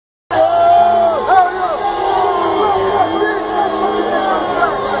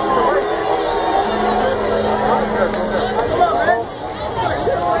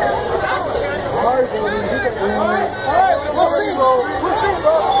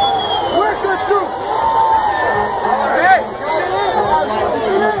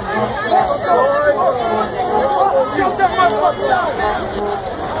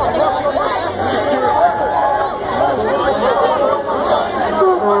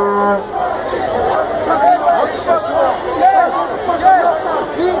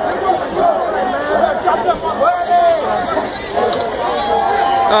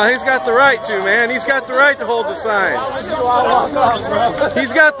got the right to, man. He's got the right to hold the sign.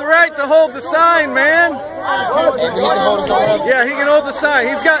 He's got the right to hold the sign, man. Yeah, he can hold the sign.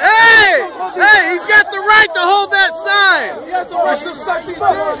 He's got, hey, he's got the right to hold that sign.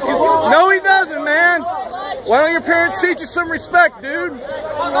 No, he doesn't, man. Why don't your parents teach you some respect, dude? This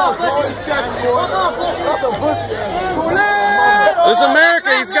is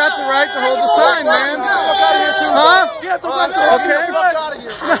America. He's got the right to hold the sign, man. Huh? Okay.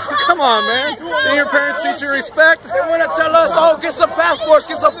 Come on, man. Didn't your parents teach you respect? They want to tell us, oh, get some passports,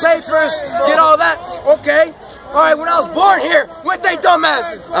 get some papers, get all that. Okay. All right, when I was born here, what they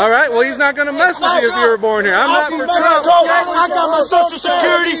dumbasses? All right, well, he's not going to mess with you if you were born here. I'm not for Trump. I got my Social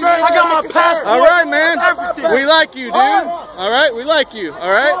Security, I got my passport. All right, man. We like you, dude. All right, we like you. All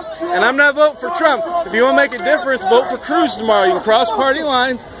right? And I'm not voting for Trump. If you want to make a difference, vote for Cruz tomorrow. You can cross party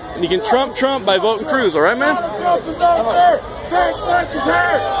lines, and you can trump Trump by voting Cruz. All right, man? Carrying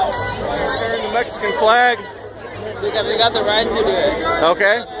the Mexican flag. Because they got the right to do it.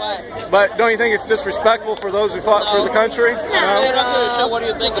 Okay. But don't you think it's disrespectful for those who fought for the country? No. I don't give a shit what do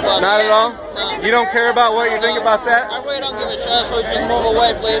you think about Not that. at all? No. You don't care about what you think about that? I really don't give a shit, so just move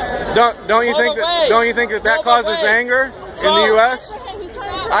away, please. Don't you think that causes anger in the U.S.?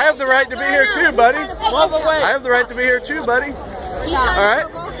 I have the right to be here too, buddy. Move away. I have the right to be here too, buddy. All right?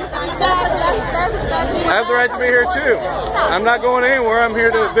 I have the right to be here too. I'm not going anywhere. I'm here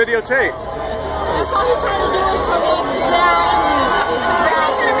to videotape. That's all he's trying to do is promote I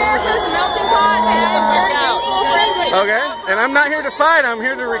think that America is a melting pot, and I'm very thankful for everybody. Okay, and I'm not here to fight. I'm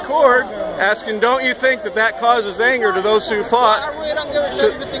here to record, asking, don't you think that causes anger to those who fought? I really don't give a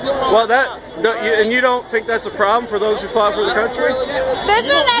shit. Well, and you don't think that's a problem for those who fought for the country? There's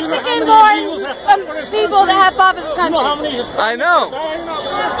been Mexican-born people that have fought for this country. I know,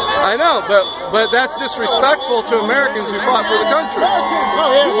 but that's disrespectful to Americans who fought for the country.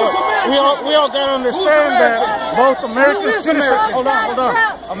 We all gotta understand that both American citizens,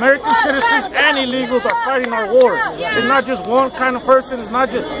 American citizens and illegals are fighting our wars. It's not just one kind of person. It's not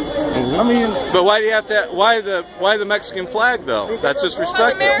just. I mean. But why do you have to? Why the Mexican flag though? That's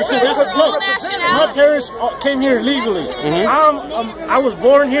disrespectful. My parents came here illegally. I was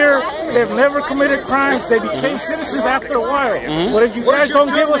born here. They've never committed crimes. They became citizens after a while. But if you guys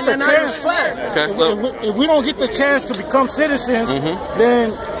don't give us the chance, if we don't get the chance to become citizens,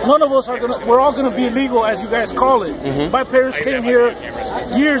 then none of us are gonna. We're all gonna be illegal, as you guys call it. My parents came here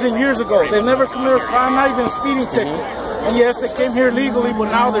years and years ago. They never committed a crime, not even a speeding ticket. And yes, they came here legally,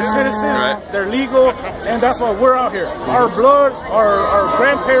 but now they're citizens, they're legal, and that's why we're out here. Our blood, our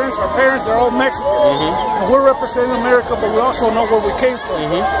grandparents, our parents, they're all Mexican. And we're representing America, but we also know where we came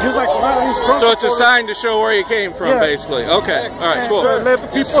from. Just like a lot of these Trump So it's a sign to show where you came from, basically. Okay, all right, cool. So let the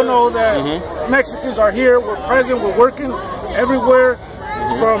people know that Mexicans are here, we're present, we're working everywhere,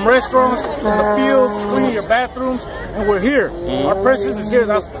 from restaurants, from the fields, cleaning your bathrooms, and we're here. Our presence is here.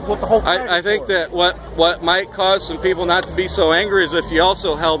 That's what the whole flag I think that what might cause some people not to be so angry is if you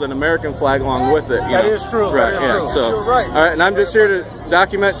also held an American flag along with it. That is true. Right, that is true. So, you're right. All right, and I'm just here to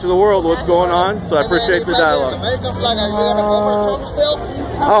document to the world what's going on, so I appreciate the dialogue. American flag, are you going to vote for Trump still?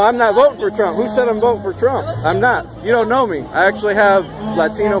 Oh, I'm not voting for Trump. Who said I'm voting for Trump? I'm not. You don't know me. I actually have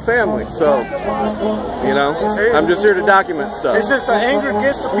Latino family, so, you know, I'm just here to document stuff. It's just the anger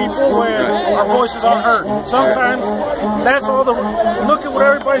gets to people when our voices aren't heard. Sometimes that's all the, look at what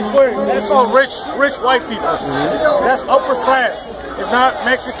everybody's wearing. That's all rich white people. That's upper class. It's not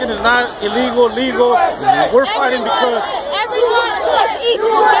Mexican, it's not illegal, legal. We're fighting because everyone is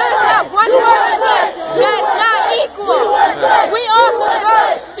equal. There's not one person